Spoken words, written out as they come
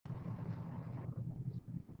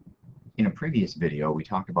In a previous video, we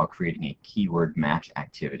talked about creating a keyword match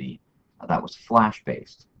activity that was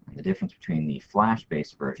Flash-based. And the difference between the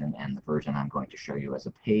Flash-based version and the version I'm going to show you as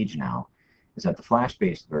a page now is that the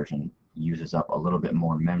Flash-based version uses up a little bit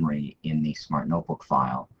more memory in the Smart Notebook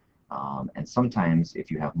file. And sometimes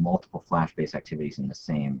if you have multiple Flash-based activities in the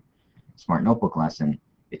same Smart Notebook lesson,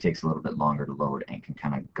 it takes a little bit longer to load and can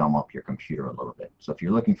kind of gum up your computer a little bit. So if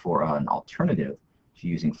you're looking for an alternative to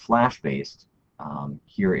using Flash-based,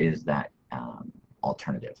 here is that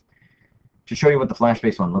alternative. To show you what the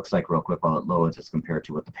Flash-based one looks like real quick while it loads as compared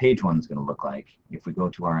to what the page one is going to look like, if we go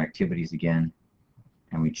to our activities again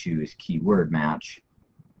and we choose keyword match,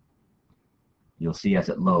 you'll see as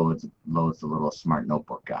it loads the little Smart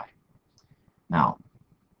Notebook guy. Now,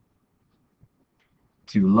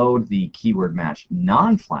 to load the keyword match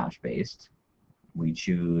non-Flash based, we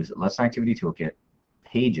choose Lesson Activity Toolkit,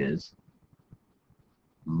 Pages,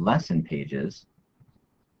 Lesson Pages,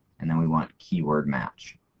 and then we want keyword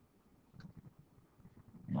match.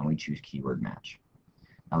 And we choose keyword match.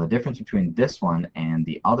 Now the difference between this one and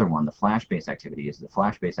the other one, the Flash-based activity, is the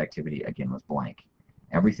Flash-based activity again was blank.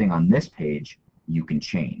 Everything on this page you can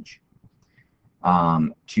change.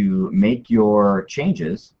 To make your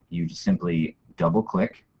changes, you just simply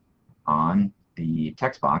double-click on the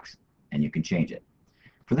text box and you can change it.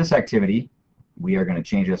 For this activity, we are going to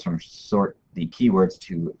change this from sort the keywords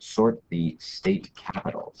to sort the state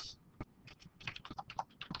capitals.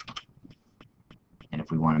 And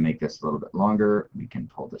if we want to make this a little bit longer, we can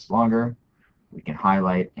pull this longer. We can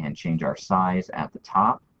highlight and change our size at the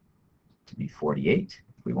top to be 48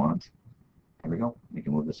 if we want. There we go. We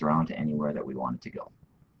can move this around to anywhere that we want it to go.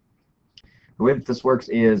 The way that this works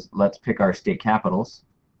is, let's pick our state capitals.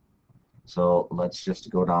 So let's just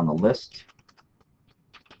go down the list.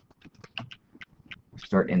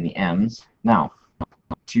 Start in the M's. Now,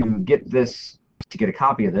 to get a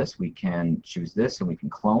copy of this, we can choose this and we can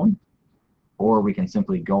clone, or we can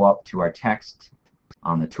simply go up to our text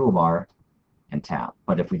on the toolbar and tap.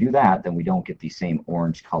 But if we do that, then we don't get the same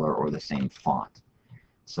orange color or the same font.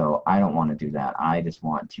 So I don't want to do that. I just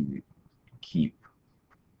want to keep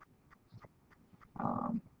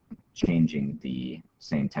changing the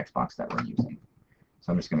same text box that we're using.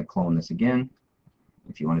 So I'm just going to clone this again.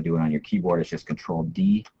 If you want to do it on your keyboard, it's just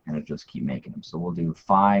Control-D, and it'll just keep making them. So we'll do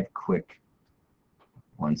 5 quick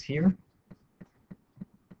ones here.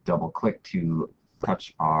 Double-click to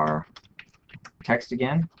touch our text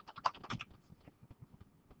again.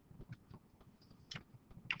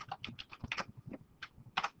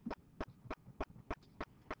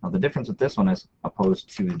 Now the difference with this one as opposed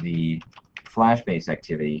to the Flash-based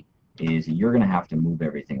activity is you're going to have to move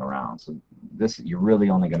everything around. So this, you're really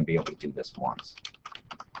only going to be able to do this once.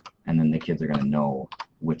 And then the kids are going to know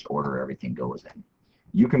which order everything goes in.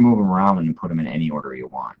 You can move them around and put them in any order you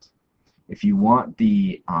want. If you want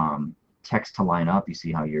the text to line up, you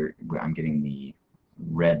see how I'm getting the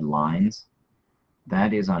red lines.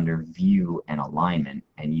 That is under View and Alignment,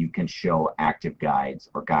 and you can show active guides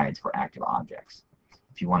or guides for active objects.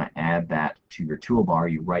 If you want to add that to your toolbar,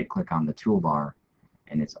 you right-click on the toolbar,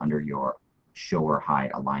 and it's under your Show or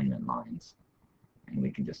Hide Alignment lines. And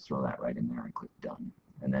we can just throw that right in there and click Done.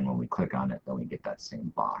 And then when we click on it, then we get that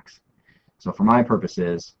same box. So for my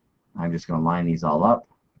purposes, I'm just going to line these all up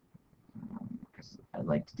because I'd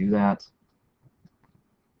like to do that.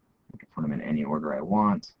 I can put them in any order I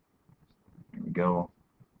want. There we go.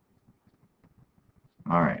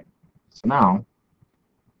 All right. So now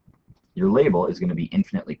your label is going to be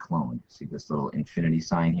infinitely cloned. See this little infinity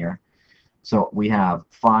sign here? So we have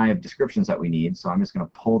 5 descriptions that we need. So I'm just going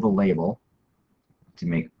to pull the label to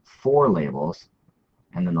make 4 labels.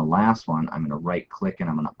 And then the last one, I'm going to right-click and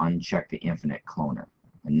I'm going to uncheck the infinite cloner.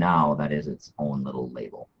 And now that is its own little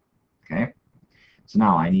label. Okay? So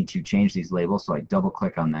now I need to change these labels, so I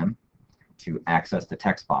double-click on them to access the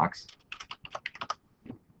text box.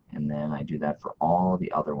 And then I do that for all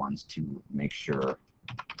the other ones to make sure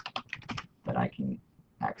that I can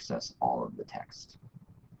access all of the text.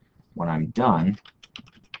 When I'm done,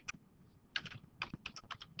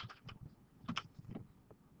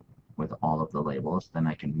 with all of the labels, then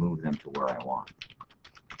I can move them to where I want.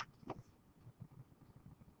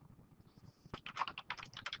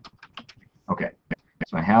 Okay,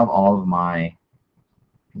 so I have all of my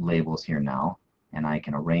labels here now, and I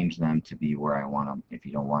can arrange them to be where I want them. If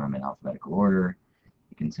you don't want them in alphabetical order,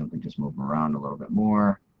 you can simply just move them around a little bit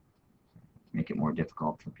more, make it more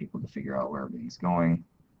difficult for people to figure out where everything's going.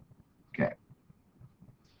 Okay.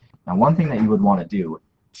 Now one thing that you would want to do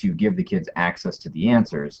to give the kids access to the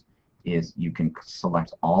answers is you can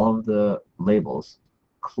select all of the labels,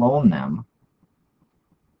 clone them,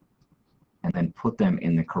 and and put them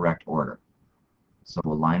in the correct order. So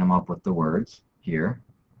we'll line them up with the words here.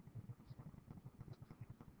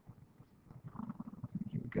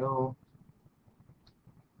 Here we go.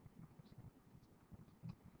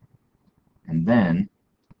 And then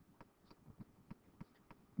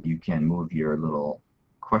you can move your little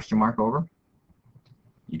question mark over.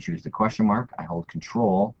 You choose the question mark. I hold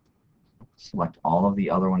Control, select all of the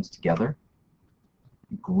other ones together,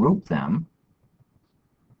 group them.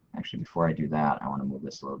 Actually, before I do that, I want to move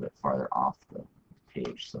this a little bit farther off the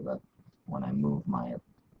page so that when I move my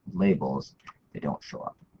labels, they don't show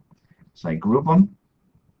up. So I group them,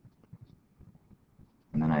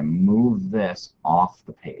 and then I move this off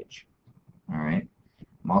the page. All right.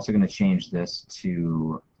 I'm also going to change this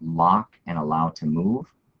to lock and allow to move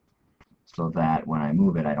so that when I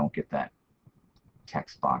move it, I don't get that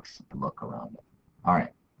text box look around it. All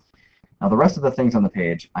right. Now the rest of the things on the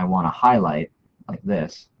page, I want to highlight like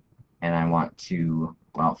this, and I want to,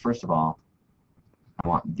 well, first of all, I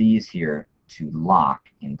want these here to lock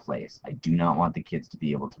in place. I do not want the kids to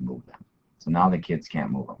be able to move them. So now the kids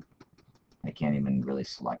can't move them. I can't even really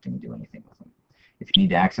select them and do anything with them. If you need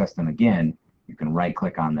to access them again, you can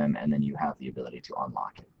right-click on them, and then you have the ability to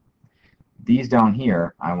unlock it. These down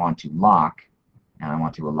here, I want to lock, and I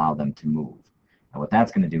want to allow them to move. And what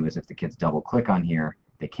that's going to do is if the kids double-click on here,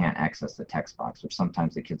 they can't access the text box, or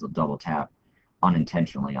sometimes the kids will double-tap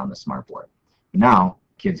unintentionally on the smartboard. Now,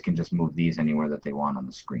 kids can just move these anywhere that they want on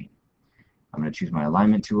the screen. I'm going to choose my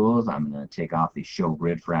alignment tools. I'm going to take off the Show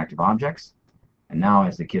Grid for Active Objects. And now,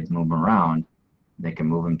 as the kids move them around, they can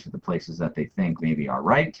move them to the places that they think maybe are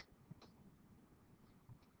right.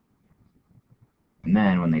 And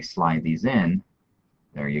then when they slide these in,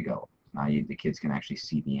 there you go. Now the kids can actually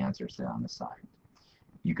see the answers there on the side.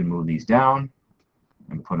 You can move these down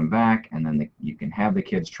and put them back, and then you can have the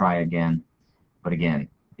kids try again. But again,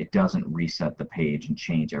 it doesn't reset the page and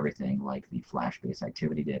change everything like the Flash-based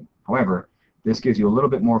activity did. However, this gives you a little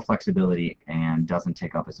bit more flexibility and doesn't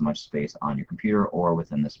take up as much space on your computer or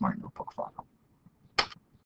within the Smart Notebook file.